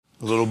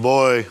A little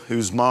boy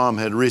whose mom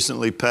had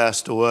recently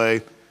passed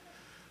away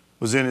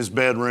was in his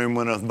bedroom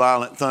when a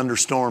violent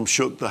thunderstorm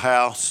shook the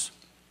house.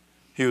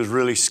 He was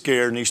really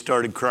scared and he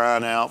started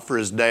crying out for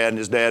his dad, and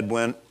his dad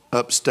went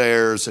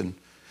upstairs and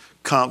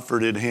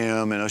comforted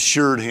him and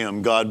assured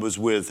him God was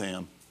with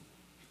him.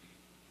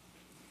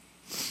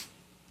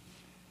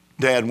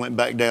 Dad went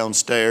back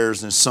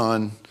downstairs and his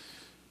son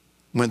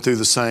went through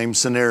the same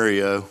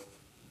scenario.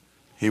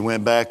 He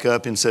went back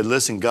up and said,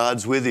 listen,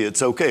 God's with you.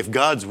 It's okay. If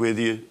God's with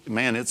you,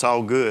 man, it's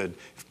all good.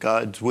 If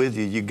God's with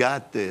you, you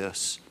got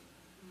this.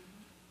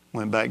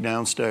 Went back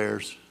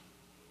downstairs.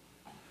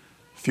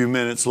 A few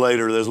minutes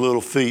later, there's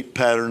little feet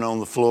pattering on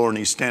the floor, and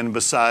he's standing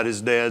beside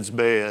his dad's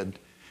bed.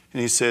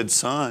 And he said,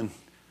 son,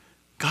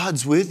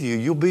 God's with you.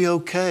 You'll be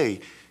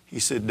okay. He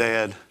said,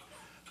 Dad,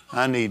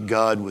 I need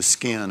God with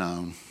skin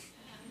on.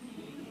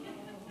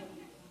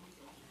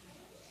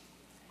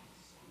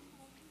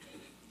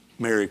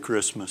 Merry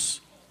Christmas.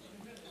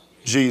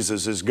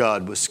 Jesus is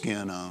God with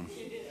skin on.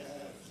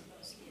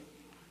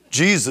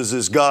 Jesus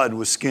is God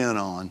with skin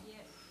on.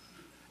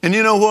 And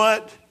you know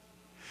what?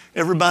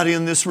 Everybody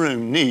in this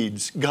room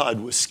needs God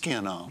with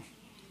skin on.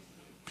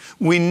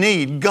 We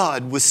need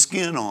God with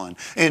skin on.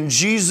 And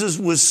Jesus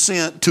was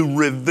sent to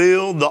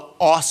reveal the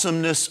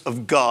awesomeness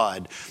of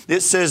God.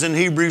 It says in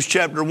Hebrews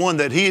chapter 1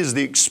 that He is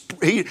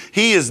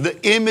the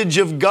image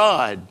of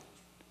God.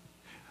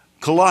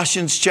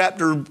 Colossians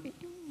chapter,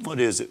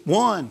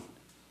 1.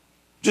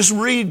 Just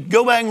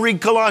go back and read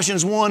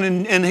Colossians 1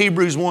 and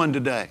Hebrews 1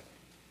 today.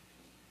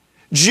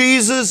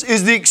 Jesus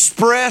is the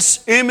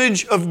express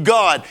image of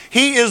God.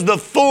 He is the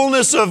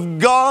fullness of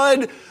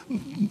God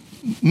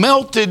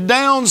melted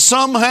down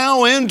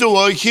somehow into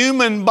a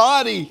human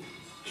body.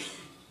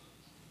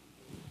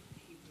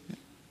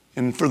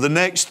 And for the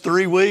next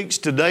 3 weeks,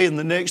 today and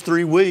the next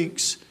 3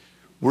 weeks,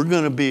 we're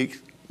going to be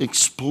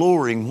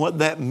exploring what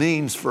that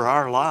means for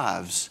our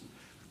lives.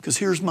 Because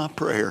here's my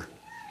prayer.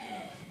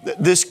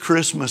 That this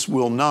Christmas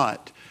will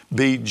not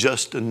be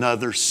just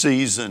another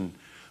season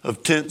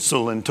of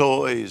tinsel and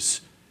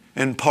toys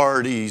and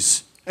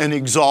parties and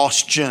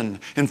exhaustion.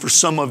 And for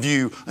some of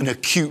you, an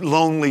acute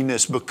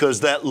loneliness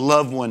because that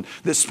loved one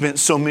that spent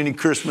so many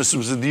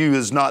Christmases with you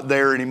is not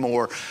there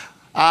anymore.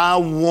 I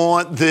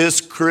want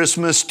this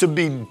Christmas to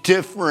be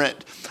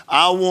different.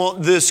 I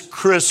want this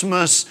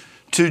Christmas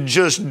to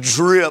just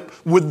drip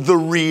with the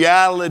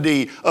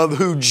reality of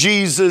who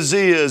Jesus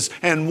is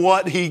and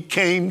what He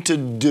came to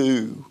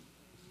do.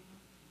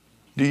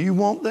 Do you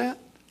want that?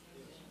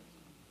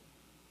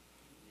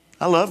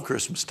 I love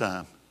Christmas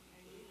time.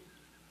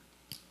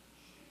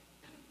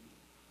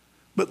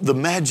 But the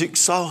magic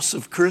sauce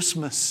of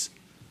Christmas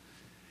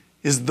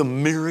is the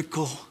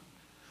miracle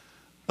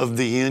of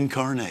the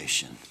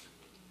incarnation.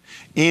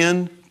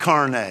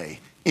 Incarnate,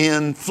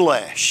 in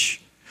flesh.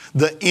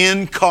 The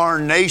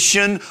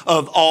incarnation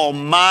of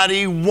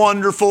almighty,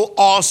 wonderful,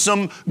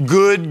 awesome,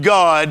 good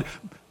God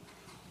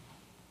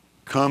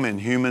come in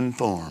human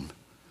form.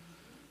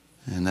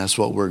 And that's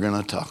what we're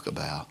going to talk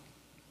about.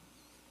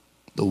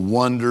 The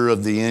wonder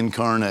of the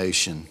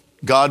incarnation.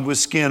 God with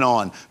skin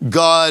on.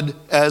 God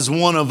as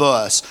one of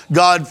us.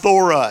 God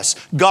for us.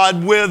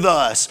 God with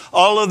us.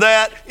 All of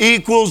that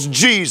equals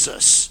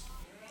Jesus.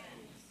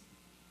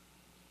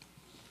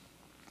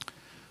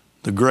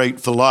 The great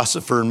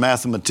philosopher and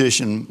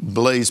mathematician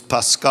Blaise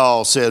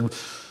Pascal said,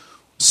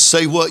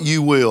 say what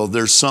you will,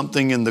 there's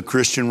something in the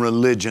Christian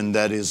religion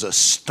that is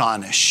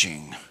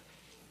astonishing.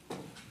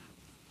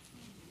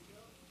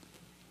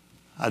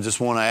 I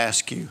just want to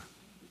ask you,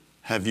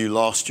 have you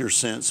lost your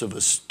sense of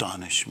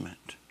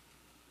astonishment?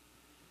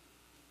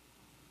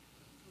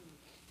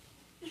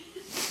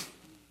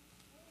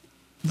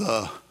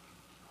 The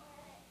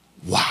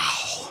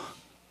wow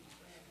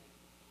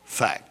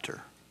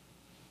factor.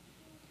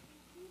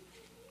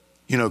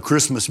 You know,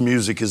 Christmas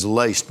music is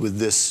laced with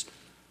this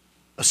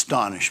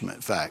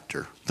astonishment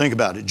factor. Think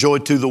about it. Joy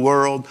to the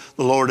world,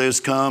 the Lord has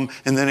come.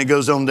 And then it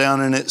goes on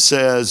down and it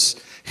says,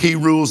 He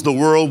rules the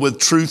world with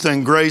truth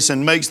and grace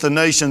and makes the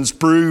nations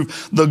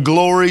prove the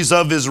glories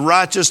of His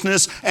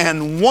righteousness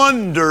and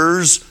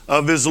wonders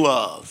of His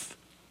love.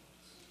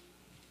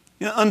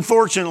 You know,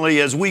 unfortunately,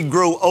 as we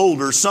grow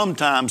older,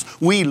 sometimes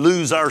we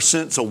lose our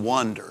sense of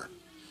wonder.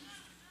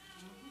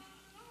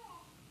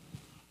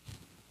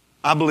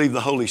 I believe the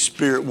Holy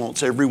Spirit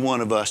wants every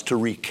one of us to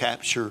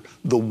recapture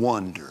the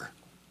wonder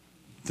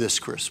this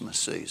Christmas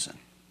season.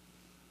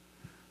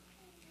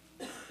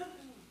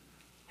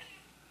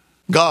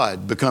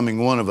 God becoming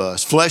one of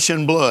us, flesh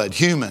and blood,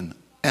 human,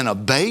 and a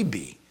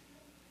baby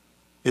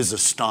is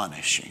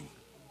astonishing.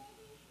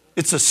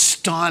 It's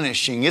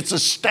astonishing. It's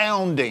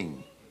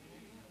astounding.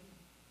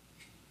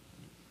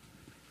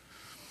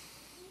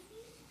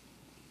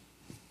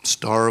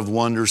 Star of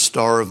wonder,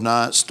 star of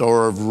night,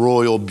 star of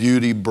royal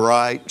beauty,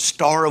 bright,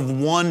 star of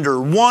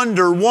wonder,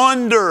 wonder,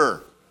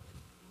 wonder.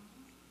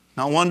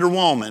 Not Wonder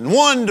Woman,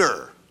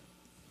 wonder.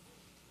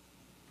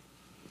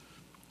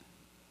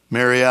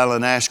 Mary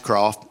Ellen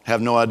Ashcroft,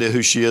 have no idea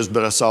who she is,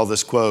 but I saw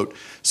this quote,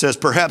 says,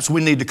 perhaps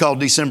we need to call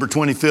December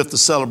 25th the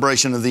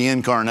celebration of the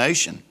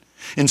Incarnation.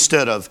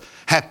 Instead of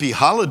happy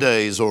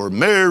holidays or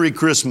Merry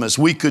Christmas,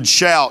 we could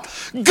shout,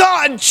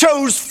 God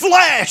chose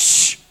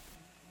flesh.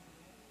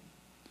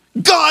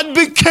 God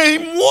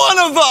became one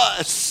of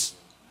us.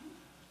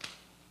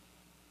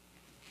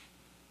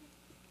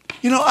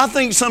 You know, I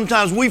think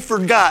sometimes we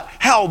forgot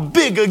how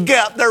big a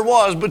gap there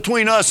was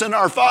between us and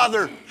our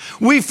Father.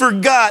 We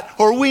forgot,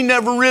 or we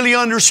never really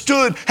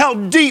understood how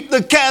deep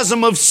the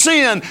chasm of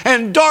sin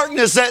and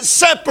darkness that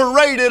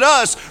separated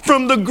us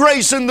from the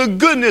grace and the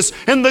goodness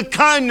and the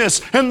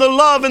kindness and the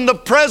love and the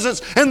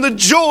presence and the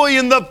joy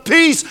and the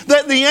peace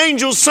that the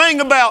angels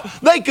sang about.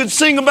 They could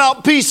sing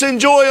about peace and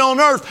joy on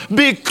earth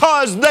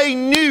because they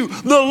knew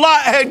the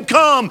light had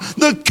come.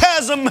 The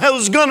chasm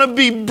was going to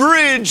be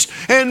bridged,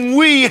 and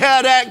we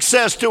had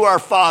access to our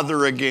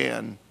Father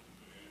again.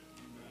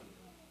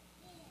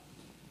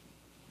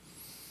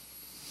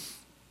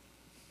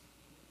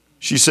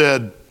 She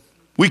said,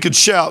 we could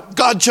shout,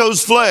 God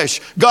chose flesh.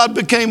 God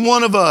became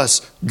one of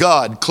us.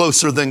 God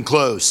closer than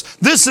close.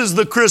 This is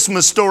the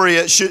Christmas story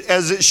as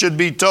it should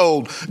be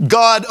told.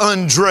 God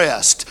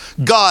undressed.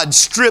 God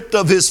stripped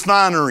of his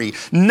finery.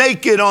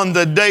 Naked on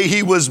the day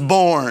he was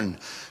born.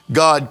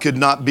 God could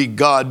not be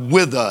God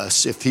with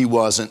us if he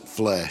wasn't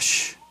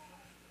flesh.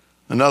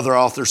 Another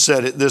author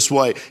said it this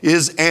way,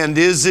 is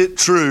it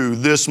true,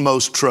 this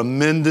most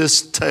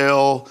tremendous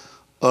tale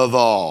of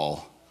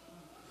all?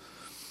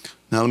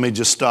 Now let me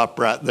just stop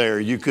right there.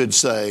 You could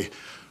say,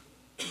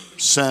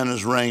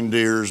 Santa's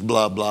reindeers,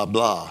 blah, blah,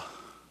 blah.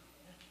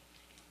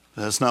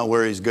 That's not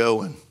where he's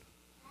going.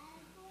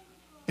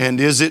 And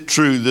is it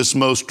true, this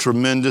most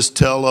tremendous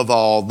tale of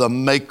all, the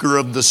maker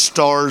of the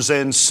stars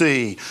and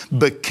sea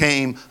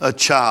became a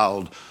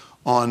child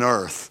on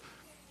earth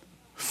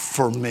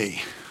for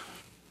me.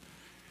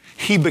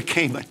 He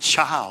became a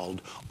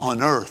child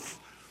on earth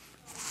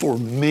for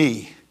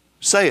me.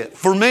 Say it,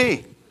 for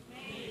me.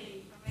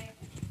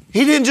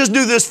 He didn't just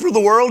do this for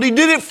the world, he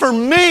did it for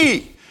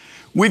me.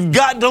 We've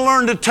got to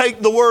learn to take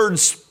the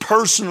words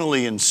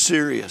personally and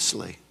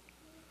seriously.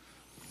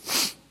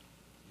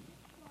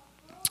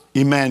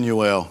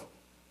 Emmanuel,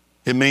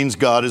 it means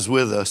God is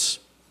with us.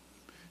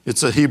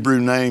 It's a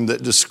Hebrew name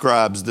that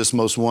describes this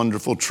most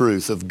wonderful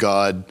truth of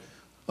God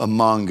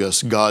among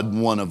us, God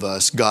one of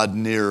us, God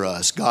near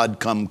us, God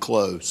come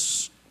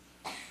close.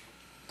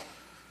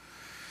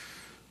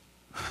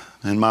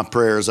 And my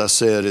prayer, as I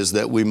said, is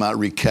that we might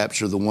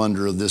recapture the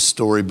wonder of this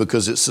story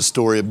because it's the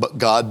story of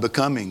God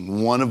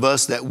becoming one of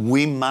us, that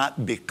we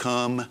might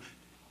become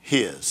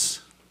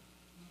his.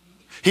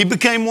 He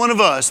became one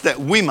of us that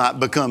we might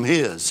become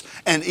his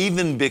and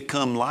even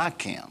become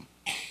like him.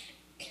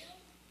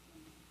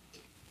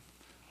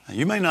 Now,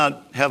 you may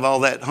not have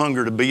all that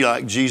hunger to be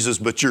like Jesus,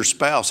 but your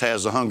spouse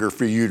has a hunger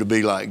for you to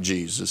be like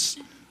Jesus.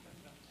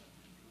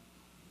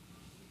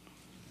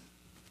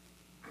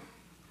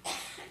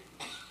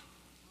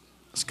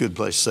 It's a good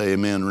place to say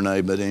amen,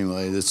 Renee, but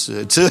anyway, it's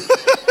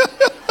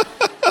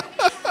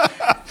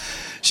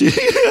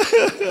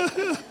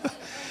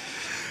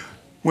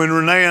when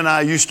Renee and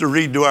I used to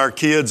read to our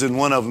kids, and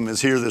one of them is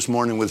here this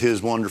morning with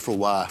his wonderful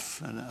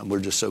wife, and we're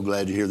just so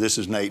glad you're here. This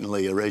is Nate and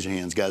Leah. Raise your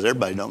hands, guys.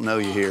 Everybody don't know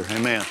you here.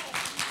 Amen.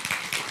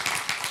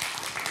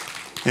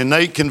 And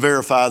Nate can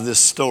verify this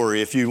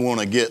story if you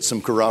want to get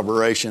some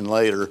corroboration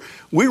later.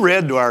 We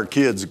read to our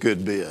kids a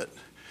good bit.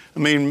 I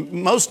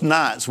mean, most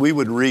nights we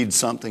would read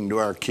something to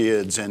our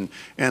kids and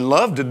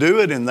loved to do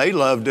it, and they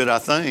loved it, I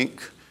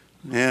think.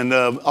 And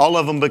all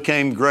of them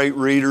became great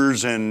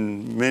readers,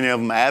 and many of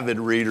them avid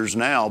readers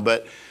now.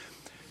 But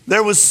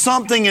there was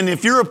something, and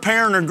if you're a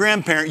parent or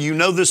grandparent, you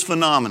know this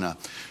phenomena.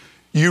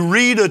 You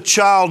read a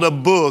child a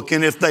book,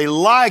 and if they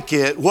like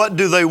it, what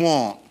do they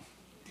want?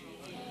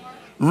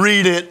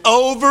 Read it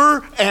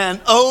over and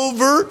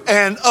over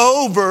and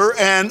over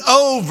and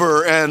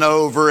over and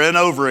over and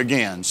over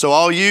again. So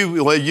all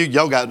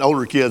y'all got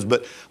older kids,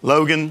 but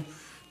Logan,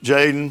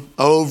 Jaden,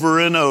 over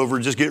and over,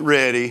 just get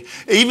ready.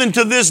 Even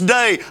to this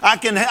day, I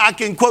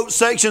can quote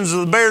sections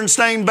of the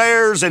Berenstain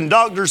Bears and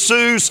Dr.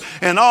 Seuss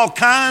and all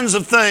kinds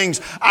of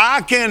things.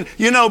 I can,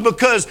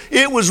 because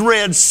it was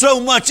read so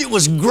much, it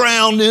was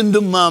ground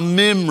into my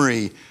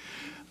memory.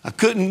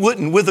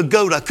 Wouldn't with a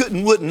goat,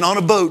 wouldn't on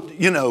a boat,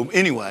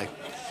 anyway.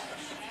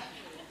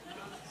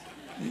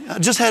 I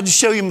just had to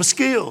show you my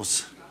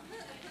skills.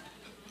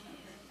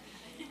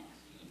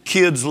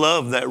 Kids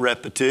love that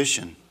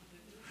repetition.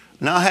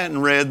 Now, I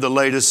hadn't read the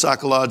latest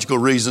psychological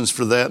reasons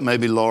for that.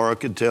 Maybe Laura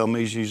could tell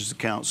me. She's a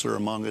counselor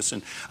among us,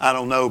 and I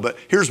don't know. But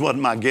here's what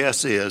my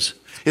guess is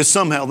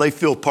somehow they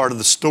feel part of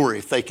the story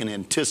if they can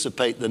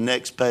anticipate the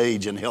next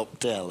page and help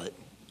tell it.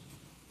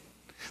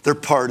 They're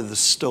part of the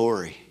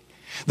story.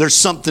 There's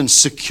something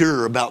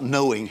secure about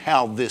knowing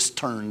how this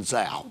turns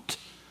out.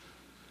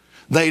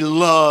 They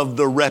love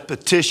the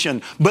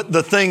repetition. But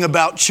the thing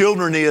about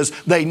children is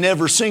they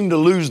never seem to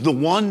lose the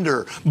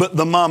wonder. But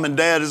the mom and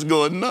dad is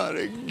going, not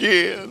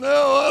again.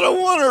 Oh, I don't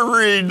want to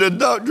read the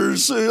Dr.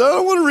 Seuss. I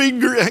don't want to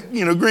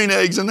read, green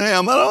eggs and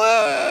ham.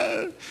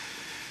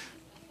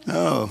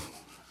 Oh.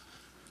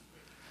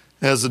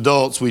 As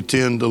adults, we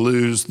tend to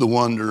lose the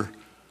wonder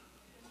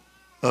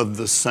of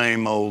the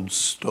same old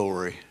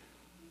story.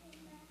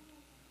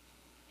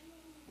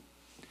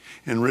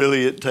 And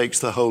really, it takes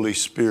the Holy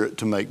Spirit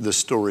to make this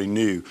story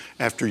new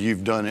after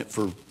you've done it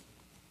for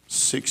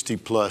 60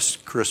 plus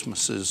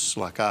Christmases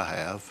like I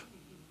have.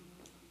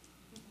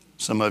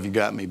 Some of you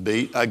got me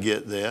beat. I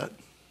get that.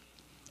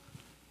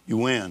 You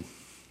win.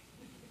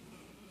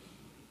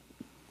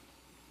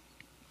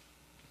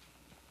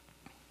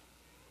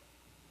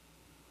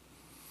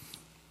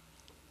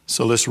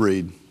 So let's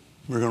read.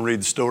 We're going to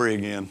read the story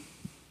again.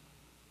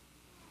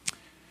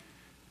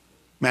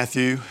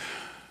 Matthew,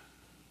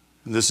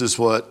 this is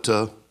what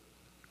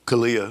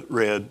Kalia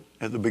read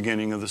at the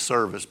beginning of the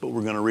service, but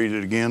we're going to read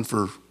it again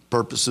for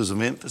purposes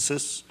of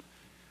emphasis.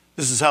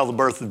 This is how the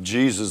birth of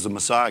Jesus, the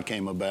Messiah,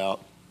 came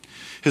about.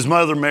 His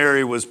mother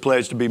Mary was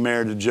pledged to be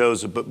married to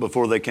Joseph, but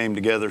before they came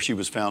together, she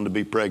was found to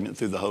be pregnant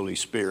through the Holy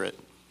Spirit.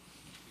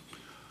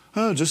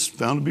 Just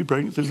found to be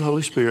pregnant through the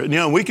Holy Spirit. You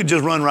know, we could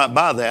just run right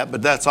by that,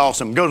 but that's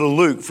awesome. Go to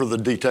Luke for the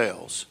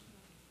details.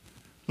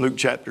 Luke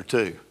chapter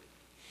 2.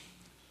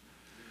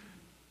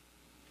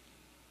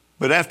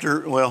 But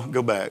after, well,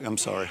 go back. I'm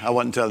sorry. I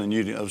wasn't telling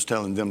you. I was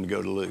telling them to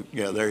go to Luke.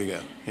 Yeah, there you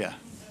go. Yeah.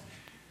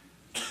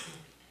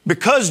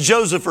 Because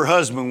Joseph, her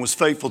husband, was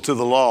faithful to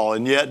the law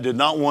and yet did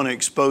not want to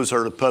expose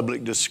her to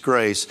public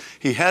disgrace,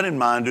 he had in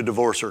mind to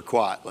divorce her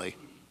quietly.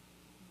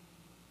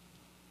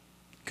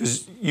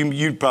 Because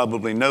you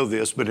probably know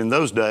this, but in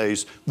those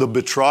days, the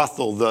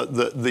betrothal,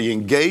 the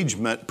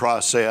engagement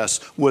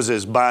process was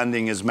as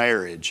binding as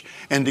marriage.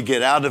 And to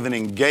get out of an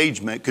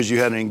engagement, because you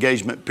had an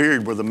engagement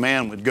period where the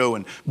man would go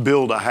and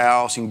build a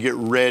house and get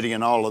ready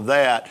and all of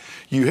that,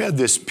 you had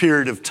this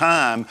period of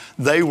time.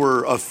 They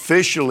were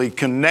officially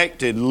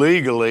connected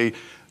legally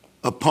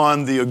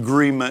upon the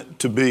agreement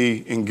to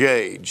be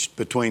engaged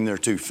between their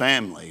two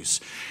families.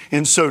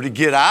 And so to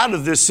get out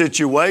of this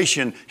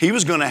situation, he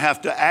was going to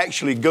have to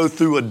actually go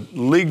through a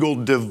legal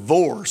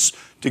divorce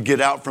to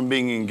get out from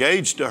being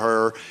engaged to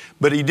her,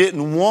 but he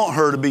didn't want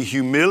her to be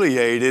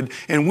humiliated.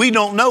 And we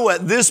don't know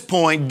at this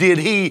point, did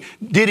he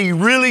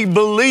really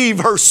believe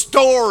her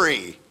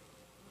story?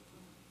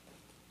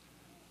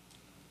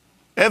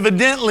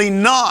 Evidently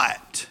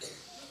not.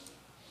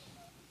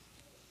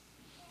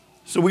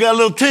 So we got a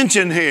little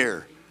tension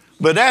here.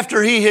 But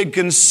after he had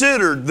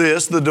considered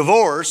this, the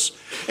divorce,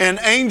 an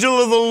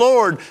angel of the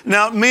Lord.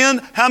 Now, men,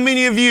 how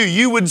many of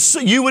you would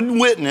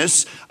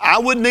witness, I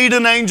would need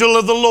an angel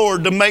of the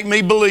Lord to make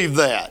me believe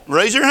that?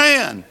 Raise your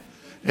hand.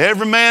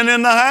 Every man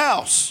in the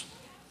house.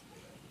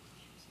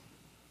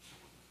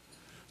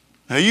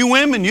 Now, you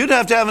women, you'd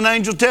have to have an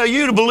angel tell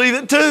you to believe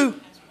it too.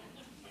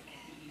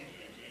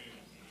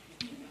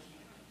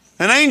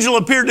 An angel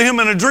appeared to him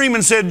in a dream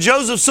and said,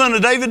 Joseph, son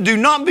of David, do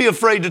not be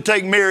afraid to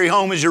take Mary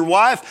home as your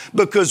wife,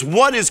 because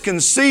what is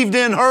conceived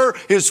in her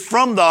is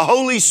from the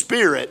Holy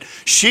Spirit.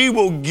 She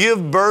will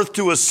give birth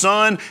to a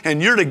son,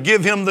 and you're to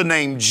give him the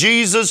name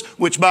Jesus,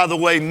 which, by the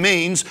way,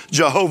 means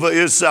Jehovah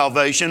is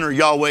salvation, or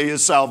Yahweh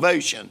is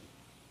salvation.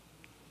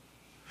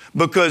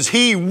 Because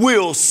he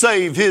will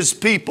save his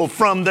people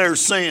from their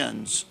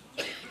sins.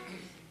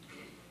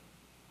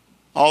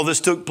 All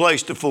this took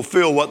place to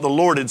fulfill what the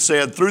Lord had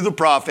said through the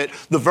prophet.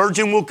 The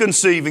virgin will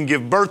conceive and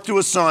give birth to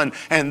a son,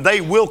 and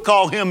they will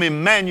call him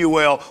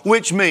Emmanuel,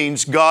 which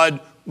means God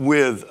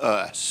with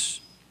us.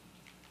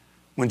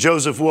 When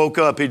Joseph woke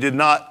up, he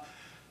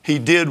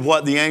did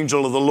what the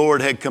angel of the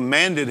Lord had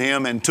commanded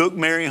him and took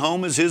Mary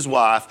home as his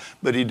wife,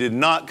 but he did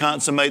not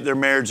consummate their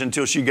marriage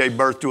until she gave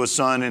birth to a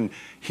son, and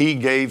he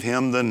gave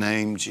him the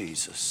name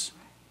Jesus.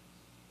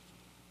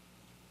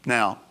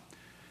 Now,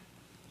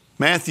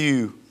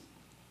 Matthew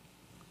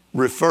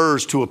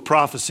refers to a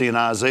prophecy in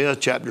Isaiah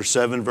chapter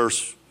 7,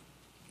 verse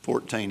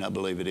 14, I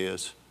believe it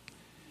is.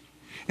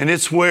 And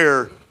it's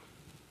where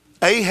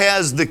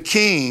Ahaz the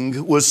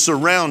king was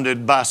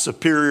surrounded by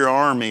superior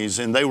armies,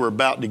 and they were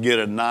about to get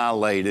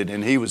annihilated,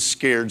 and he was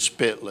scared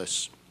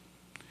spitless.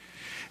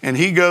 And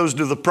he goes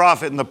to the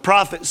prophet, and the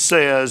prophet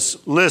says,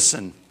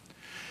 listen,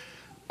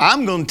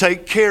 I'm going to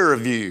take care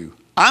of you.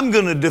 I'm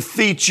going to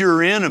defeat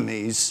your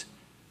enemies.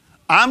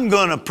 I'm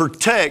going to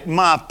protect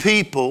my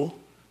people,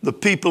 the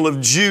people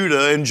of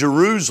Judah and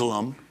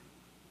Jerusalem.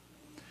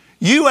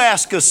 You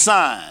ask a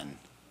sign,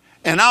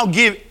 and I'll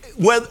give,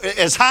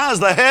 as high as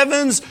the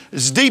heavens,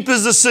 as deep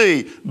as the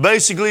sea,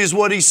 basically is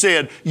what he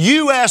said.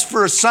 You ask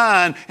for a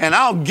sign, and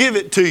I'll give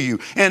it to you.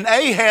 And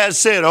Ahaz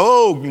said,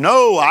 oh,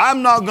 no,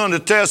 I'm not going to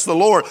test the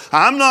Lord.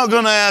 I'm not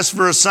going to ask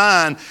for a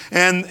sign.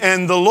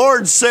 And the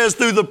Lord says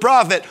through the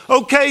prophet,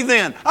 okay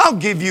then, I'll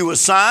give you a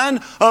sign.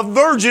 A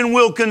virgin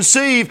will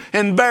conceive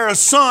and bear a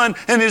son,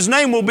 and his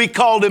name will be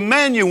called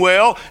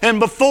Emmanuel. And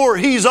before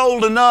he's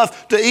old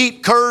enough to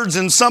eat curds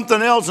and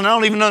something else, and I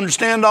don't even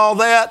understand all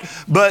that,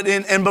 but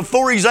and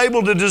before he's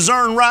able to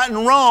discern right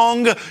and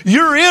wrong,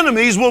 your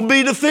enemies will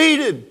be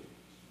defeated.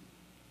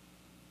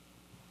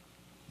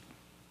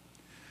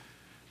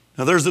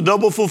 Now there's the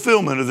double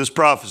fulfillment of this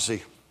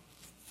prophecy.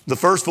 The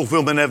first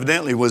fulfillment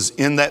evidently was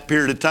in that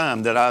period of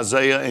time that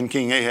Isaiah and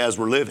King Ahaz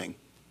were living.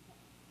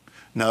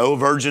 No,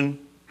 virgin,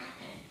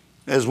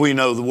 as we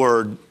know the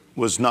word,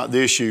 was not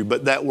the issue,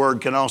 but that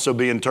word can also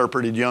be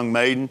interpreted young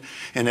maiden.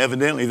 And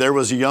evidently there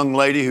was a young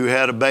lady who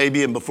had a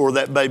baby, and before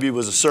that baby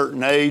was a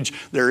certain age,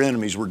 their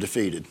enemies were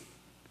defeated.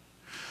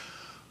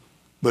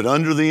 But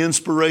under the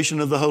inspiration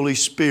of the Holy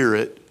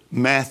Spirit,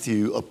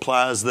 Matthew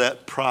applies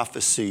that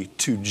prophecy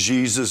to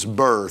Jesus'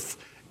 birth,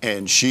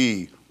 and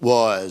she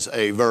was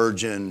a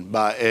virgin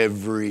by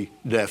every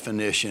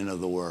definition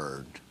of the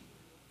word.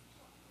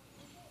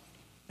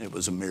 It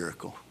was a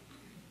miracle.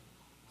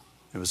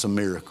 It was a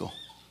miracle.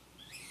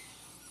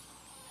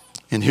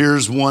 And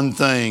here's one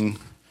thing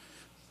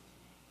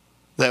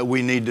that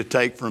we need to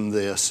take from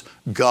this.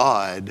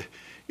 God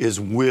is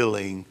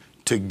willing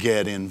to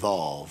get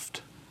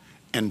involved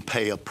and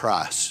pay a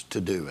price to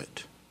do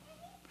it.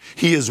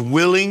 He is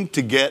willing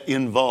to get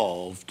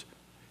involved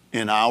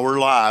in our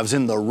lives,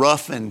 in the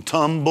rough and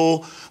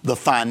tumble, the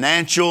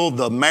financial,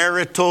 the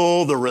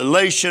marital, the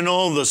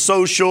relational, the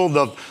social,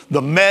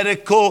 the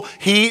medical.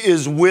 He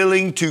is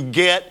willing to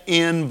get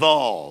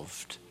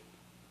involved.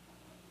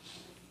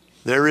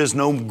 There is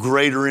no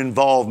greater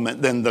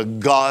involvement than the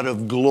God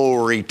of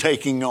glory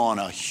taking on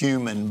a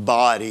human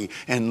body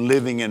and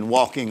living and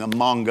walking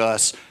among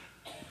us,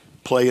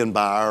 playing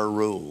by our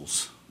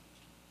rules.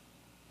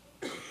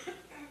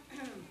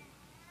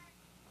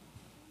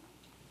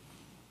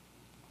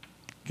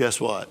 Guess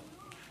what?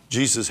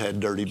 Jesus had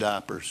dirty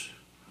diapers.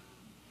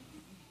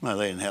 Well,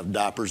 they didn't have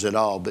diapers at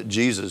all, but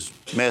Jesus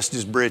messed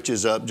his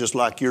britches up just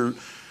like your,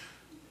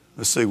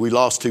 let's see, we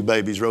lost two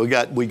babies. We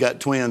got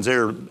twins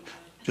there.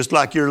 Just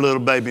like your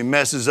little baby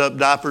messes up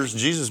diapers,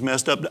 Jesus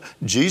messed up.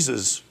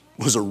 Jesus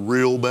was a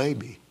real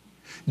baby.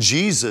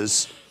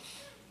 Jesus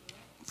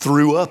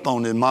threw up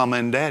on his mama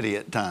and daddy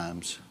at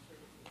times.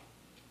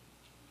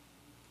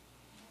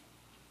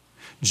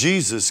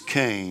 Jesus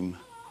came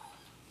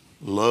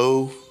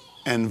low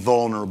and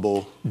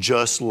vulnerable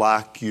just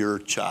like your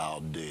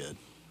child did.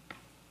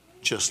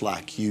 Just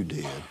like you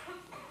did.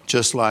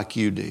 Just like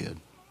you did.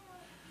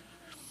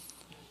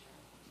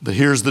 But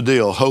here's the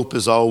deal. Hope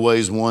is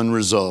always one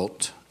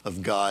result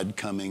of God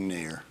coming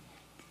near.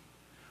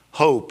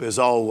 Hope is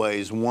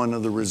always one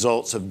of the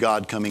results of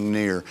God coming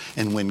near.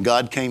 And when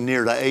God came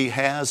near to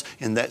Ahaz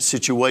in that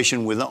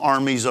situation with the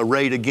armies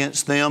arrayed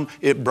against them,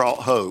 it brought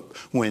hope.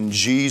 When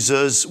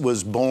Jesus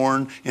was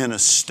born in a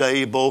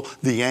stable,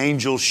 the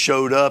angel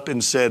showed up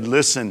and said,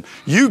 listen,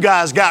 you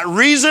guys got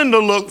reason to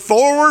look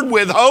forward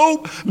with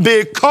hope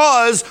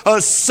because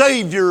a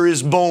Savior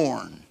is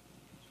born.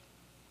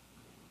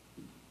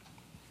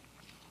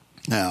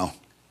 Now,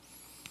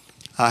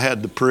 I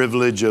had the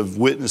privilege of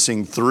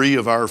witnessing 3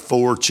 of our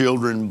 4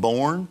 children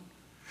born.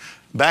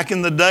 Back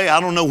in the day, I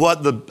don't know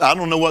what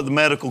the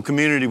medical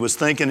community was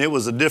thinking. It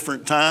was a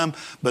different time,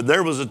 but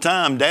there was a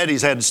time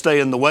daddies had to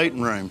stay in the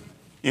waiting room.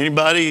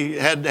 Anybody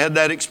had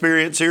that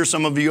experience here?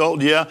 Some of you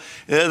old, yeah.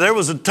 There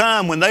was a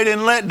time when they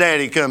didn't let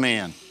daddy come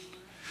in.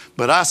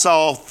 But I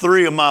saw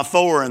 3 of my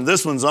 4, and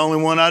this one's the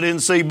only one I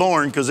didn't see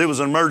born because it was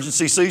an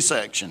emergency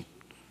C-section.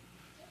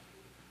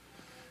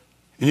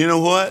 And you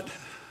know what?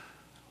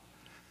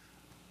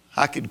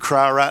 I could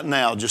cry right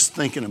now just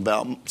thinking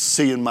about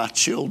seeing my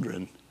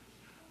children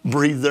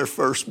breathe their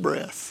first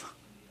breath.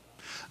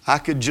 I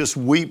could just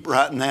weep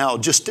right now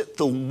just at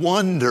the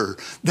wonder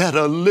that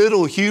a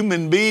little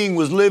human being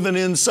was living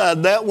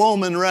inside that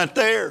woman right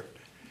there.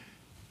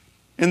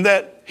 And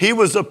that he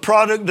was a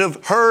product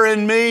of her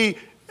and me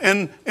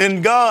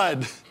and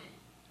God.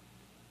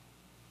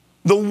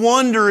 The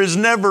wonder has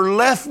never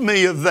left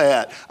me of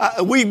that.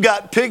 We've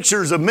got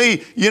pictures of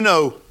me,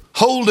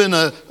 holding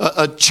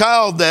a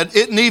child that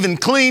isn't even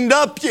cleaned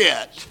up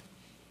yet.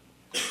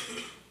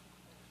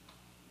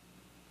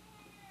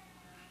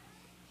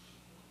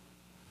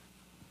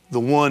 The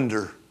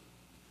wonder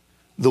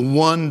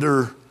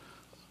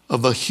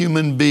of a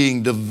human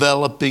being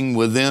developing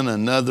within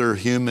another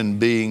human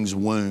being's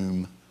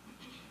womb.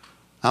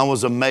 I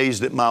was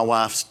amazed at my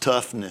wife's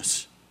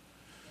toughness.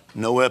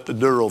 No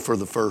epidural for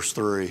the first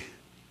 3.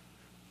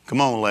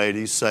 Come on,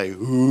 ladies, say,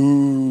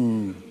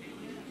 ooh.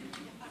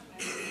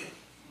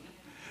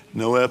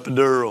 No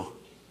epidural.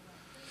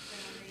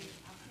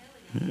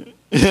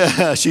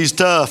 Yeah, she's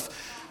tough.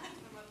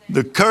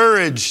 The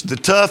courage, the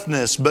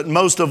toughness, but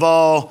most of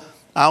all,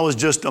 I was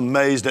just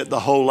amazed at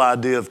the whole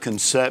idea of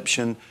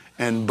conception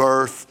and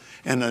birth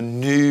and a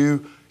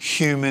new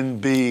human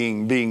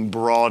being being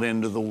brought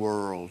into the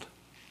world.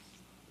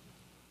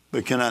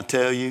 But can I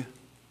tell you,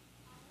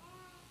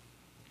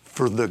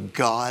 for the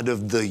God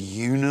of the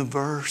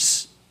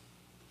universe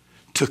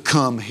to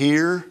come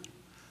here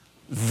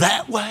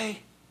that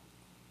way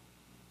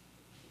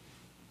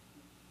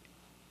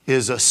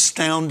is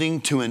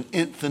astounding to an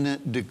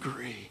infinite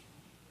degree.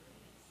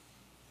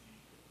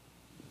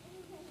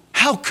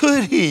 How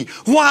could he?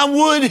 Why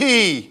would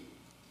he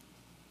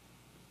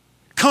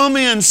come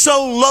in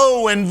so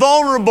low and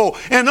vulnerable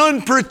and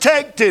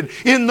unprotected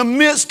in the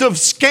midst of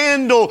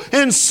scandal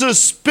and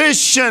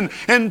suspicion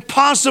and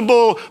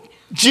possible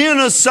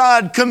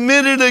genocide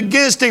committed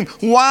against him?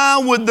 Why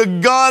would the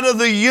God of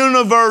the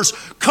universe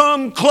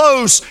come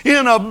close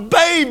in a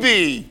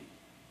baby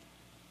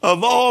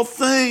of all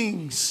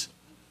things?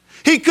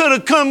 He could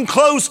have come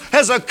close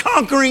as a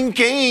conquering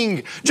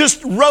king,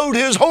 just rode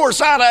his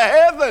horse out of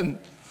heaven.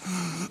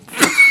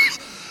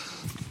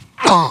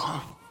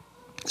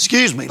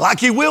 Excuse me, like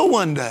he will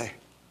one day.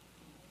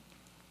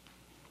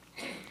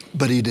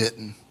 But he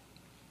didn't.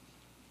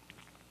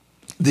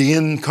 The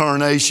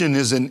incarnation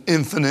is an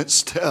infinite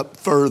step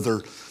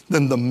further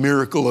than the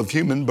miracle of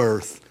human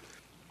birth.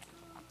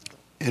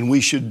 And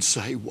we should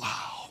say,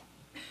 wow.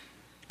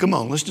 Come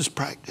on, let's just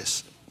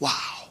practice.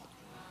 Wow.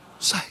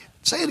 Say it.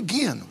 Say it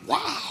again.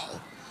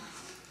 Wow.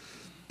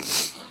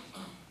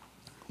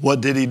 What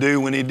did he do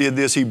when he did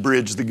this? He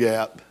bridged the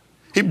gap.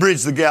 He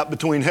bridged the gap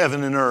between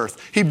heaven and earth.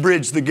 He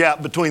bridged the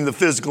gap between the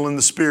physical and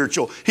the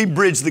spiritual. He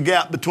bridged the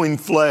gap between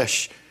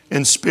flesh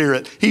and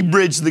spirit. He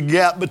bridged the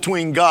gap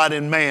between God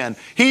and man.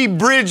 He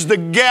bridged the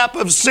gap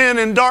of sin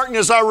and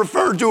darkness I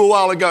referred to a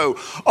while ago.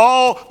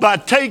 All by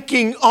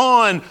taking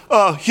on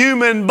a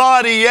human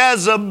body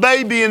as a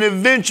baby and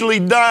eventually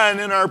dying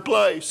in our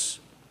place.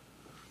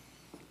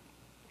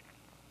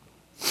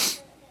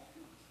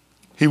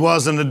 He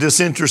wasn't a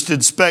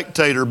disinterested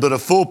spectator, but a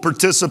full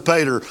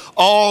participator,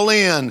 all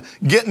in,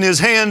 getting his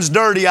hands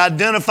dirty,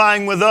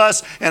 identifying with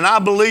us. And I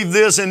believe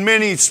this, and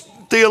many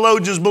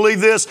theologians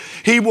believe this,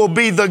 he will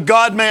be the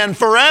God-man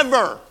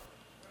forever.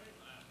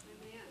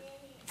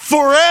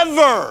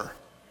 Forever.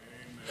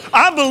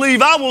 I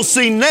believe I will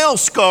see nail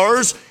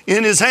scars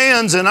in his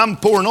hands, and I'm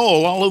pouring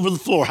oil all over the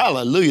floor.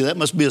 Hallelujah, that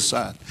must be a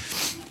sign.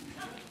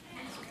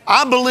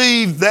 I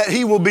believe that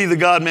he will be the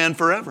God-man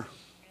forever.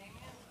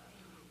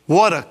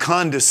 What a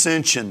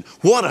condescension.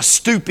 What a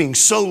stooping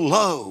so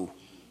low.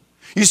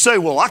 You say,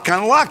 well, I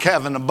kind of like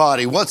having a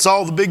body. What's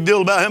all the big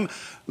deal about him?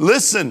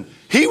 Listen,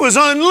 he was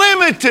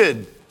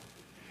unlimited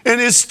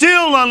and is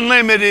still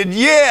unlimited,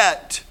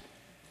 yet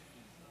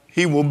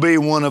he will be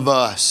one of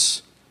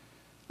us,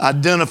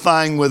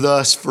 identifying with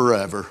us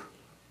forever.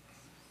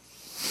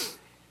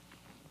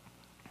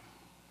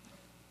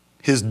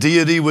 His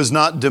deity was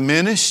not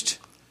diminished,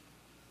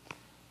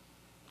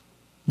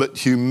 but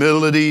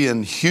humility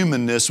and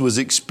humanness was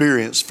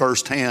experienced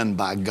firsthand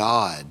by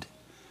God.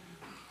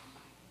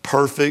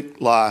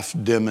 Perfect life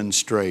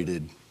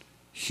demonstrated,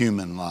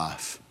 human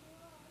life.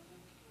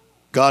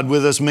 God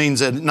with us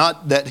means that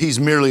not that he's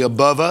merely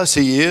above us,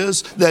 he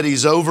is, that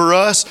he's over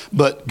us,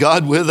 but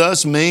God with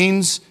us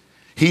means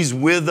he's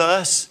with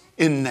us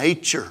in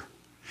nature.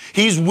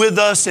 He's with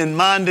us in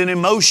mind and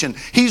emotion.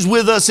 He's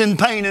with us in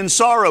pain and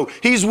sorrow.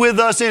 He's with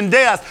us in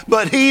death,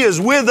 but he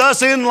is with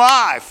us in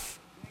life.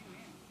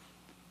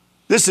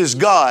 This is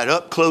God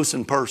up close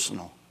and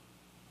personal.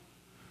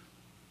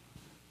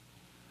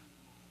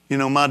 You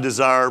know, my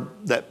desire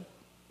that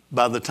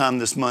by the time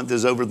this month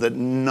is over that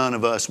none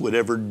of us would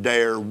ever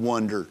dare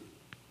wonder,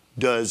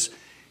 does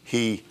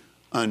he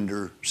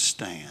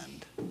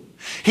understand?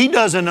 He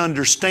doesn't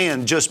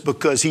understand just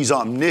because he's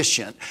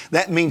omniscient.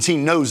 That means he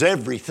knows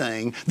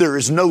everything. There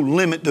is no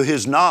limit to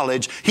his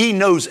knowledge. He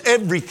knows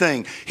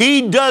everything.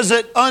 He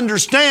doesn't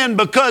understand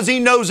because he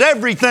knows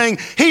everything.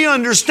 He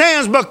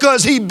understands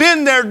because he's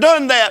been there,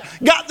 done that,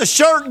 got the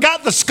shirt,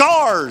 got the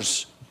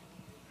scars.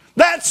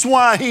 That's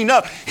why he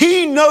knows.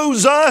 He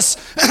knows us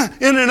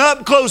in an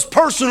up-close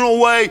personal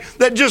way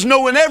that just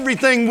knowing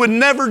everything would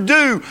never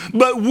do.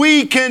 But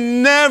we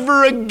can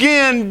never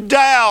again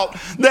doubt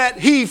that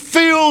he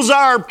feels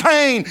our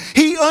pain.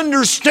 He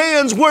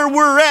understands where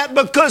we're at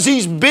because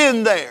he's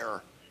been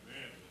there.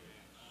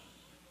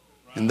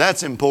 And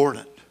that's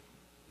important.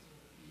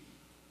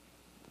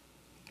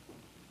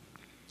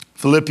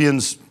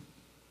 Philippians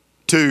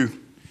 2.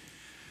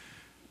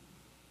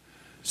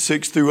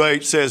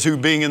 6-8 says, who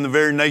being in the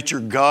very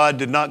nature God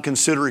did not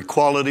consider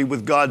equality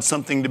with God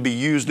something to be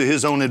used to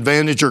his own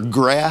advantage or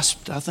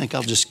grasped. I think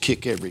I'll just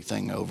kick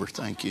everything over.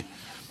 Thank you.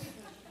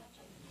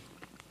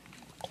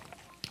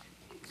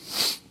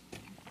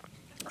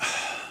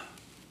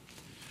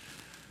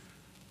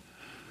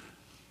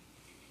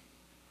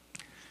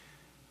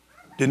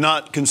 Did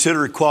not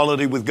consider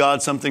equality with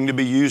God something to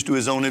be used to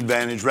his own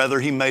advantage. Rather,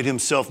 he made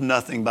himself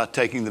nothing by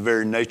taking the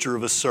very nature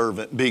of a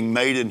servant, being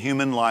made in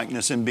human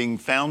likeness and being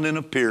found in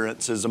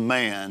appearance as a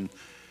man.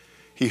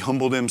 He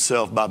humbled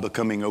himself by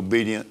becoming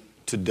obedient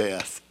to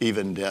death,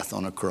 even death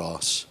on a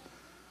cross.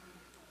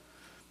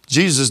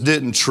 Jesus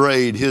didn't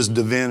trade his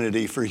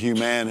divinity for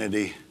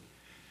humanity.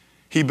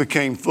 He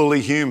became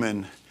fully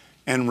human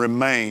and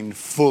remained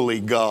fully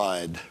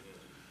God.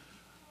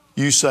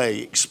 You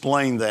say,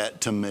 explain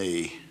that to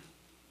me.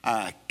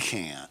 I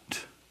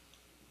can't.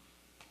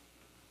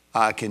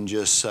 I can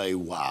just say,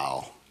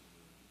 wow.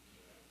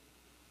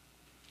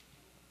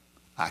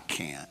 I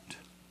can't.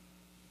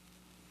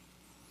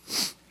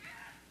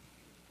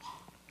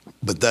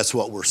 But that's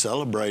what we're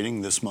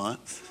celebrating this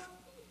month.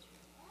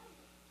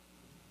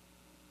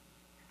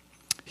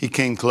 He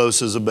came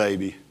close as a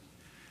baby,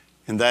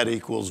 and that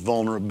equals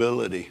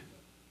vulnerability.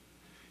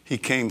 He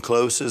came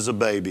close as a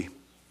baby.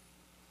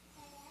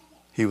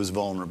 He was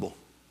vulnerable.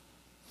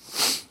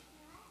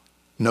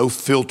 No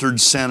filtered,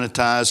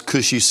 sanitized,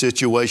 cushy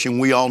situation.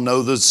 We all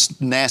know this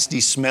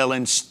nasty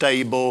smelling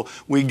stable.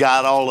 We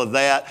got all of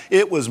that.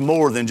 It was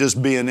more than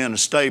just being in a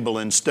stable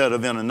instead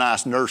of in a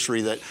nice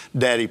nursery that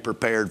Daddy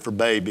prepared for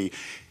baby.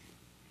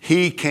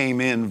 He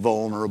came in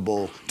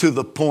vulnerable to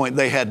the point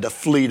they had to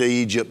flee to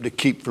Egypt to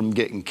keep from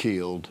getting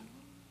killed.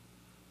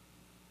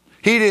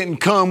 He didn't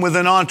come with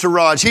an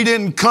entourage. He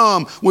didn't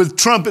come with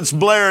trumpets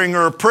blaring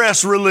or a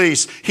press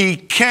release. He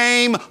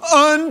came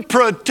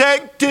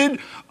unprotected,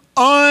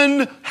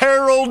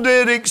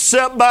 unheralded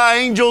except by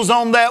angels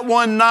on that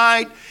one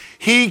night.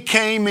 He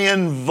came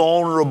in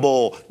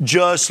vulnerable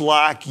just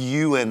like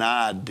you and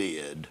I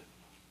did.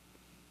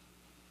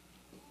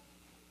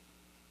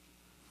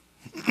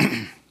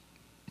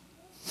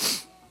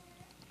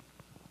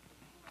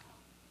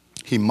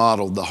 He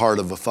modeled the heart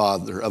of the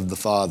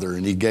Father,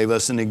 and He gave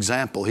us an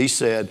example. He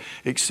said,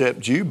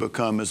 except you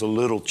become as a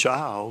little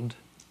child,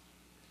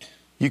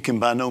 you can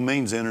by no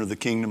means enter the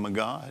kingdom of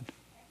God.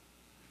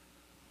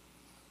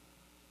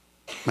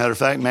 Matter of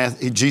fact,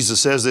 Jesus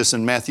says this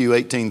in Matthew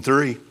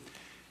 18:3.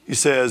 He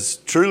says,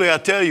 truly I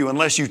tell you,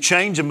 unless you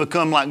change and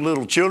become like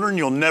little children,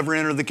 you'll never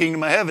enter the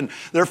kingdom of heaven.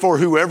 Therefore,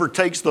 whoever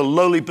takes the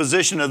lowly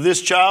position of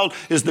this child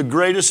is the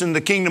greatest in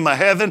the kingdom of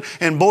heaven.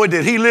 And boy,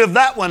 did He live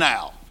that one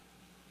out.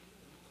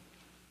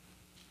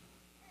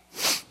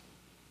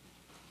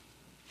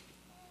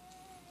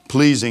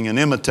 Pleasing and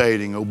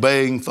imitating,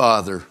 obeying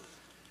Father,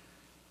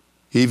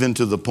 even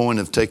to the point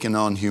of taking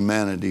on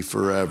humanity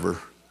forever.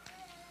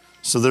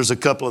 So there's a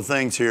couple of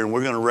things here, and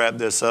we're going to wrap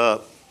this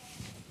up.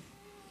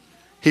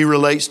 He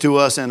relates to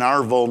us in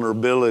our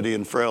vulnerability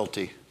and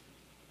frailty.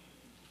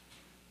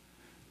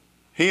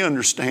 He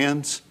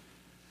understands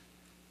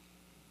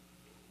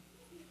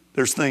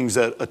there's things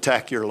that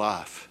attack your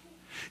life.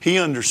 He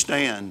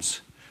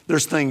understands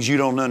there's things you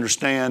don't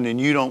understand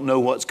and you don't know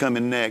what's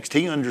coming next.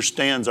 He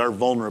understands our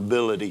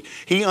vulnerability.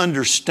 He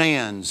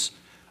understands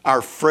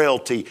our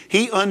frailty.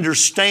 He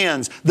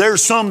understands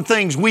there's some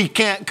things we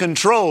can't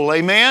control.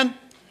 Amen?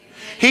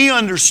 He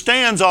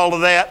understands all of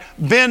that,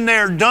 been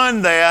there,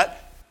 done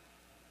that,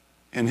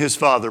 and His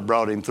Father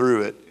brought Him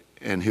through it,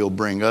 and He'll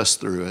bring us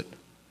through it.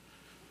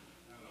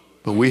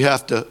 But we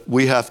have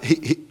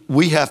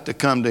to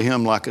come to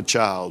Him like a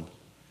child.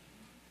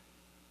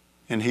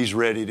 And He's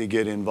ready to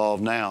get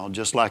involved now,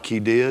 just like He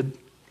did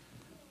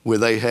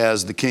with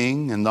Ahaz the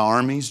king and the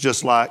armies,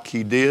 just like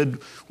He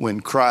did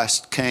when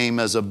Christ came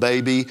as a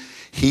baby.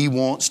 He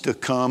wants to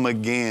come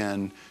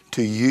again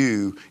to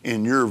you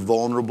in your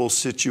vulnerable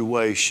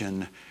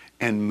situation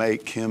and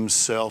make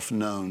Himself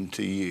known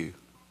to you.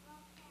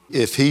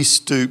 If He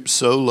stooped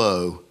so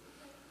low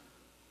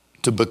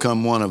to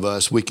become one of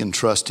us, we can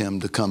trust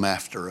Him to come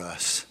after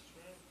us,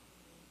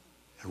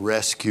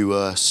 rescue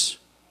us,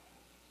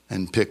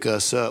 and pick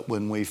us up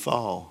when we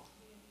fall.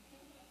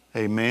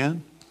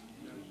 Amen?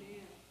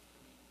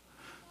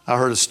 I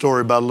heard a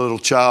story about a little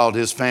child.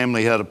 His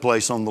family had a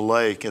place on the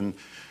lake, and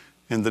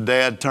the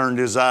dad turned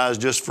his eyes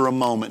just for a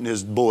moment, and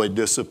his boy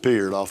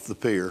disappeared off the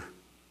pier.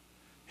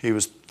 He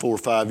was 4 or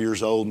 5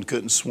 years old and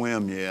couldn't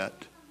swim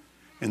yet.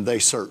 And they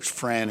searched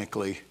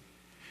frantically.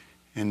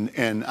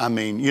 And I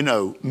mean, you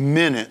know,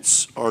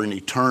 minutes are an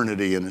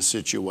eternity in a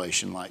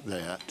situation like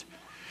that.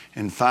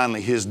 And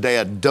finally, his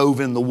dad dove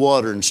in the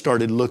water and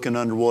started looking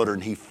underwater,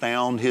 and he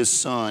found his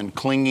son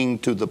clinging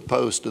to the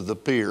post of the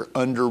pier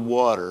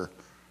underwater,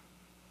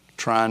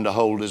 trying to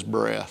hold his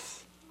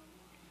breath.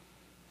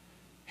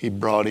 He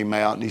brought him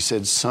out and he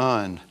said,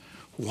 "Son,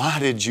 why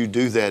did you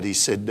do that?" He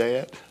said,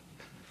 "Dad,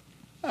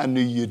 I knew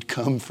you'd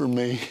come for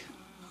me.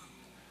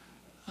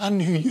 I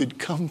knew you'd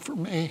come for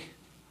me."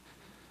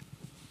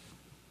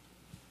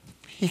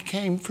 He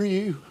came for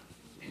you.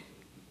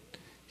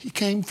 He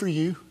came for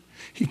you.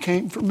 He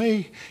came for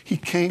me. He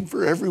came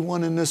for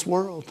everyone in this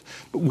world.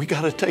 But we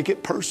got to take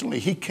it personally.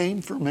 He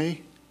came for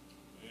me.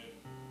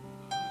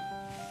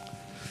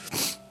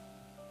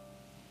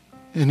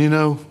 And you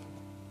know,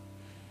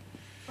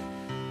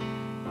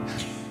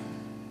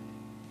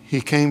 He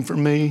came for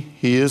me.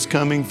 He is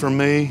coming for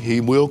me.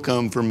 He will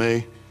come for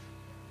me.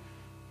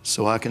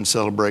 So I can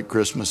celebrate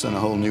Christmas in a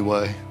whole new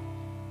way.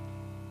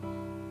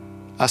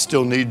 I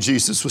still need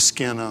Jesus with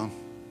skin on.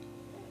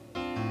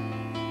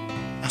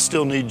 I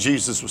still need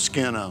Jesus with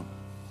skin on.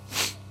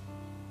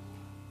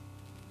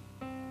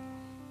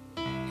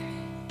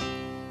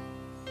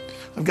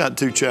 I've got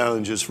 2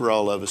 challenges for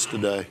all of us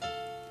today.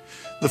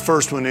 The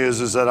first one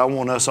is that I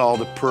want us all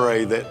to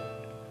pray that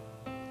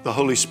the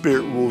Holy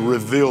Spirit will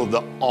reveal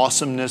the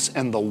awesomeness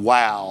and the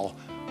wow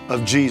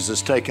of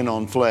Jesus taking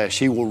on flesh.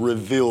 He will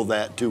reveal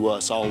that to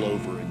us all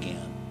over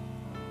again.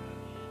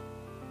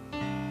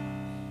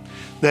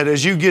 That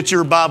as you get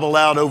your Bible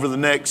out over the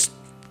next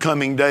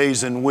coming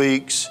days and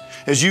weeks,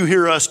 as you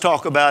hear us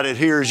talk about it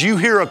here, as you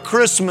hear a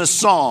Christmas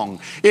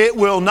song, it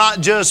will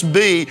not just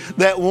be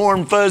that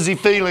warm, fuzzy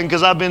feeling,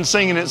 because I've been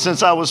singing it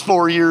since I was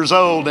 4 years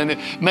old, and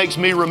it makes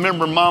me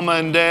remember Mama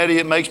and Daddy.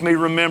 It makes me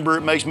remember.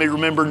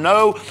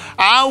 No,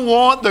 I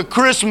want the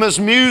Christmas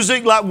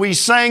music like we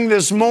sang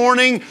this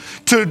morning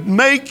to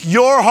make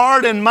your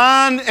heart and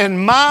mine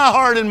and my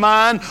heart and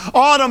mine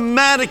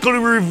automatically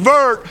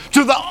revert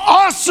to the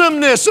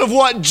awesomeness of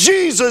what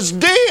Jesus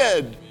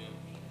did.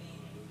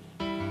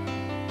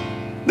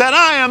 That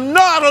I am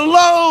not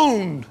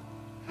alone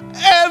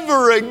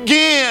ever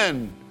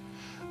again.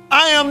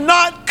 I am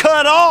not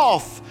cut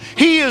off.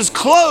 He is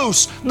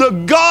close. The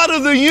God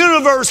of the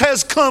universe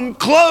has come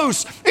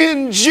close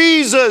in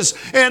Jesus,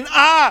 and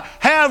I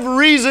have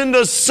reason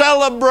to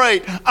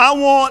celebrate. I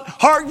want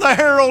Hark the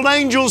Herald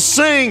Angels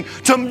Sing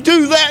to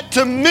do that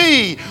to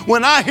me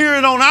when I hear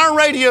it on our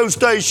radio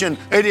station,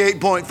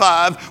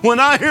 88.5. When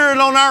I hear it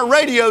on our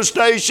radio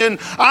station,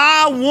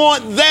 I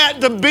want that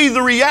to be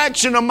the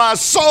reaction of my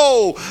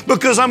soul,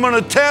 because I'm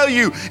going to tell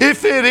you,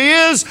 if it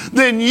is,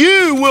 then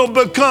you will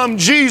become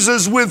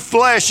Jesus with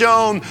flesh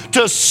on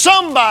to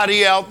somebody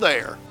out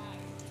there.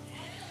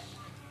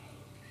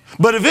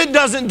 But if it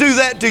doesn't do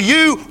that to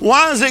you,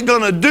 why is it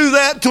going to do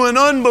that to an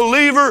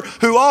unbeliever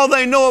who all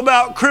they know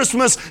about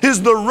Christmas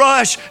is the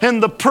rush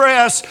and the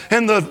press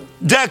and the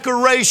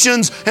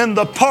decorations and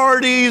the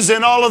parties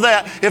and all of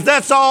that? If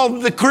that's all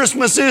the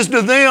Christmas is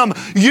to them,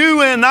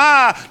 you and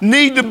I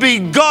need to be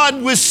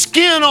God with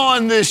skin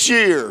on this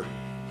year.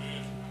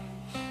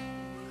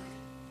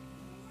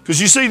 Because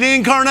you see, the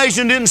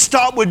incarnation didn't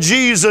stop with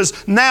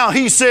Jesus. Now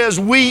He says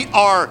we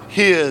are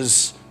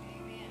His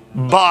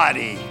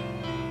body.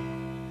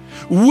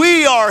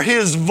 We are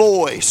His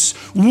voice.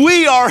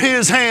 We are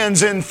His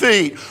hands and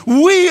feet.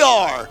 We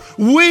are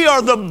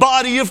the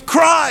body of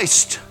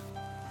Christ.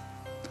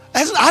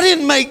 I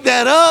didn't make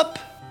that up.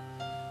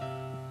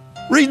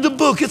 Read the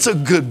book. It's a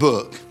good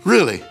book,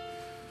 really.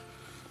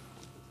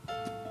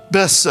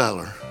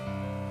 Bestseller.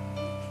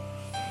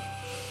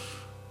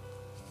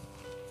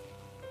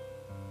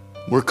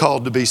 We're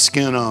called to be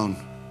skin on.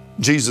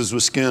 Jesus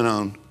was skin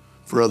on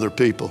for other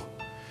people.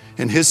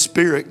 And His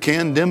Spirit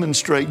can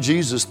demonstrate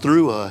Jesus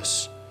through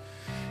us.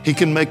 He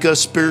can make us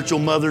spiritual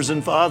mothers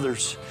and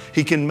fathers.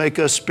 He can make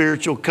us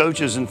spiritual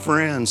coaches and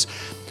friends.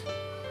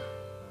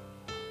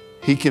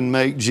 He can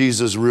make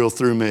Jesus real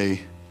through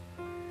me,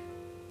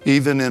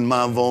 even in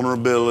my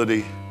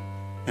vulnerability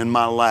and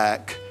my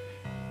lack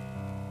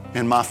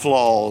and my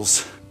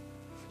flaws.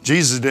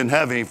 Jesus didn't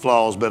have any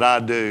flaws, but I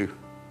do.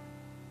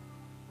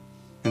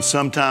 And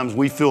sometimes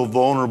we feel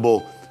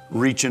vulnerable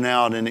reaching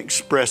out and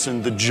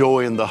expressing the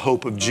joy and the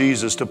hope of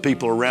Jesus to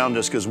people around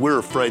us because we're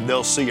afraid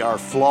they'll see our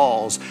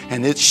flaws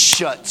and it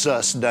shuts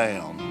us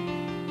down.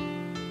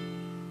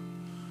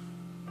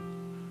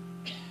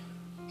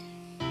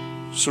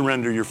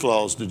 Surrender your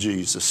flaws to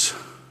Jesus.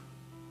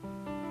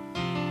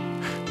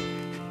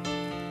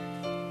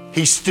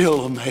 He's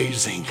still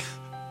amazing.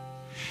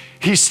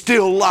 He's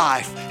still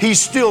life.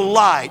 He's still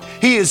light.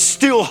 He is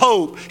still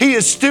hope. He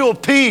is still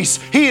peace.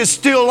 He is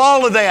still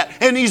all of that.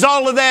 And He's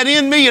all of that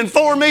in me and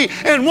for me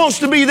and wants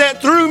to be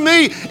that through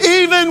me,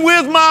 even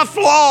with my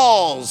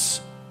flaws.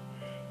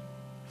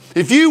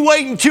 If you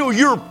wait until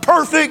you're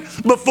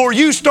perfect before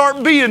you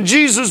start being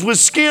Jesus with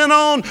skin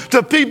on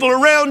to people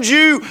around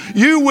you,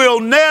 you will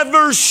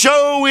never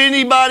show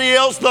anybody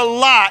else the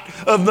light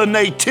of the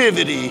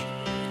nativity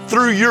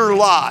through your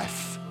life.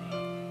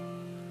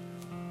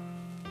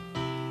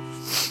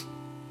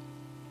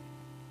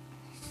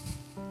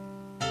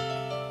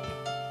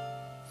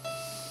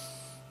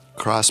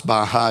 Christ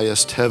by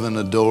highest heaven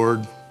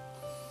adored,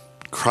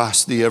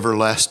 Christ the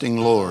everlasting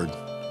Lord.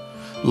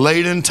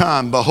 Late in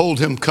time, behold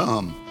Him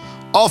come,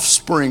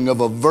 offspring of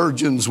a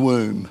virgin's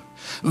womb.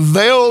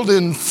 Veiled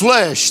in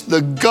flesh,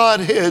 the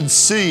Godhead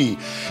see,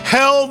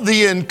 held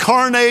the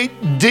incarnate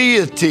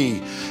deity,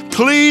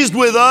 pleased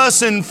with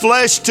us in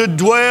flesh to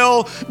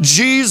dwell,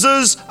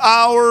 Jesus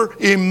our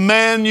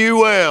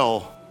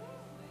Emmanuel.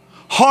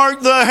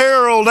 Hark the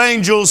herald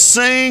angels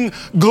sing,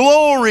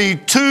 glory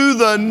to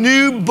the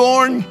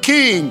newborn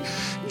King.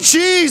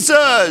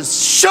 Jesus,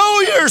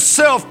 show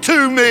yourself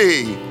to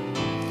me.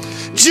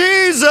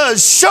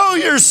 Jesus, show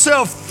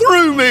yourself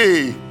through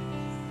me.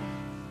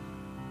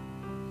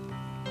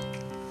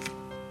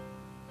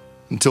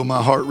 Until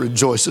my heart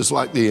rejoices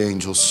like the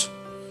angels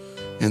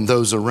and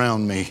those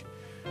around me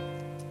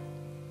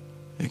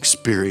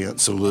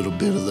experience a little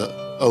bit of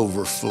the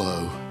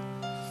overflow.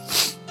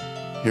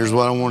 Here's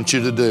what I want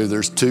you to do.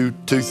 There's two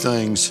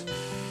things.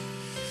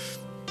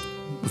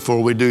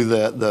 Before we do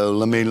that, though,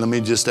 let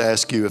me just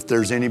ask you, if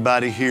there's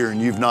anybody here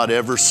and you've not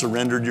ever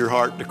surrendered your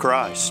heart to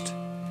Christ,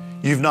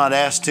 you've not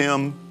asked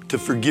Him to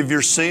forgive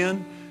your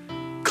sin,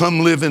 come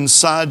live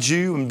inside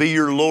you and be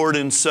your Lord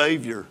and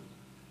Savior.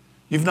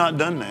 You've not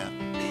done that.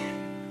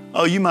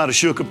 Oh, you might have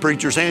shook a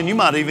preacher's hand. You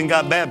might have even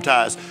got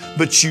baptized.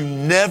 But you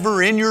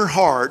never in your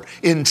heart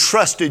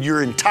entrusted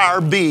your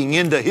entire being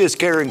into His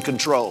care and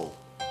control.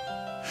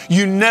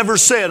 You never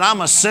said,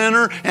 I'm a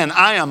sinner and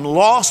I am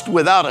lost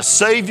without a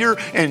Savior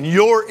and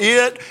you're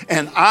it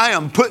and I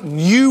am putting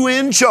you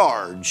in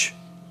charge.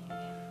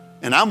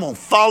 And I'm going to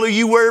follow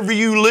you wherever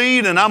you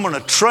lead and I'm going to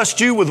trust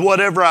you with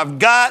whatever I've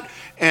got,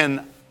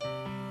 and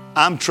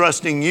I'm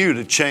trusting you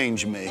to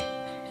change me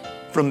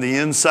from the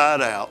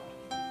inside out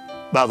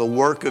by the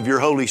work of your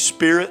Holy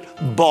Spirit,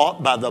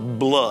 bought by the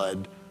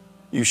blood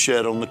you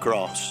shed on the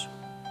cross.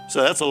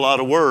 So that's a lot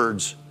of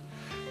words.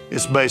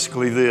 It's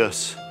basically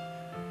this: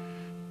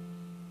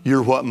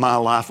 you're what my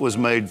life was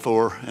made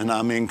for, and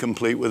I'm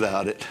incomplete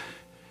without it.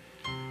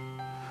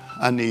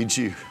 I need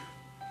you.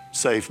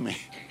 Save me.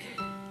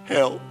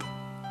 Help.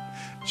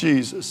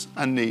 Jesus,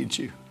 I need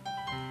you.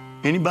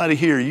 Anybody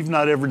here, you've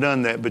not ever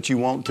done that, but you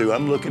want to.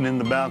 I'm looking in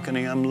the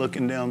balcony. I'm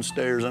looking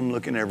downstairs. I'm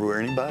looking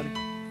everywhere. Anybody?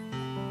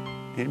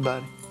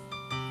 Anybody?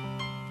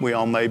 We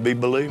all may be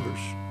believers.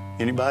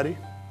 Anybody?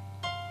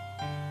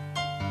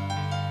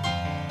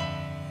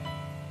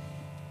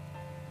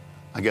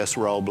 I guess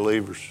we're all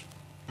believers.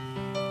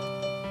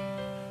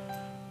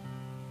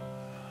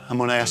 I'm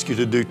going to ask you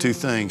to do two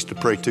things, to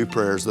pray two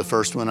prayers. The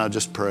first one I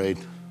just prayed.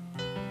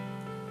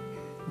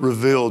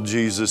 Reveal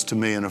Jesus to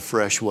me in a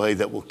fresh way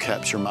that will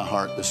capture my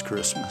heart this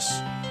Christmas,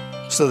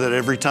 so that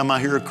every time I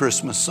hear a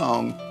Christmas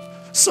song,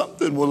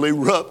 something will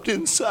erupt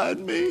inside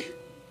me.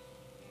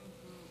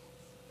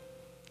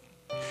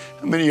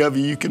 How many of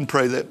you can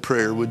pray that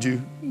prayer? Would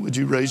you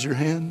raise your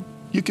hand?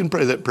 You can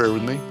pray that prayer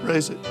with me.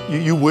 Raise it.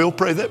 You will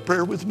pray that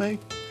prayer with me?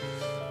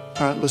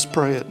 All right, let's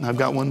pray it. And I've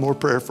got one more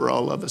prayer for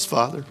all of us.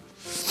 Father,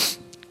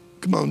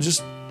 come on,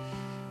 just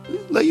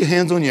lay your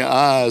hands on your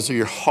eyes or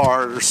your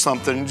heart or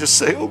something and just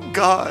say, oh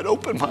God,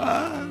 open my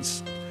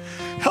eyes.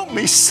 Help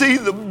me see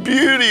the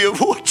beauty of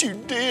what you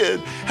did.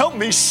 Help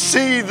me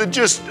see the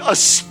just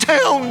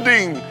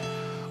astounding,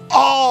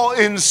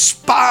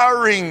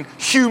 awe-inspiring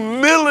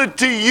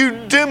humility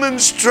you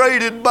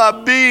demonstrated by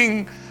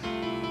being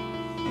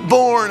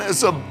born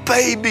as a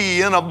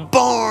baby in a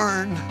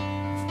barn.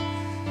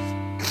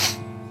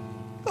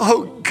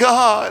 Oh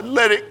God,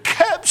 let it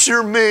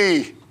capture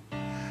me.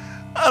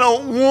 I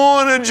don't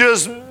want to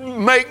just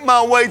make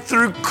my way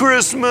through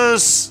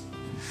Christmas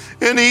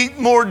and eat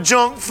more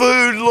junk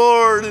food,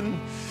 Lord, and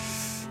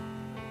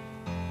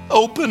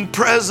open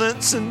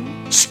presents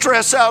and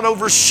stress out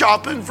over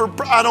shopping for.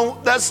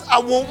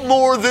 I want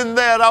more than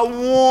that. I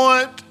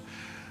want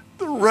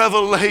the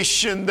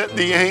revelation that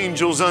the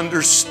angels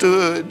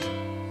understood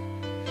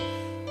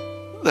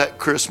that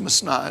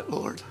Christmas night,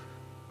 Lord.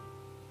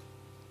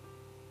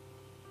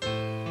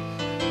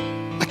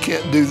 I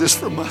can't do this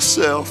for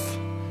myself.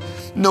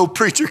 No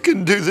preacher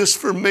can do this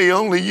for me.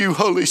 Only you,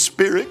 Holy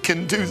Spirit,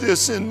 can do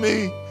this in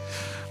me.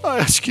 I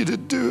ask you to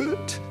do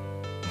it.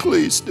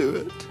 Please do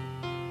it.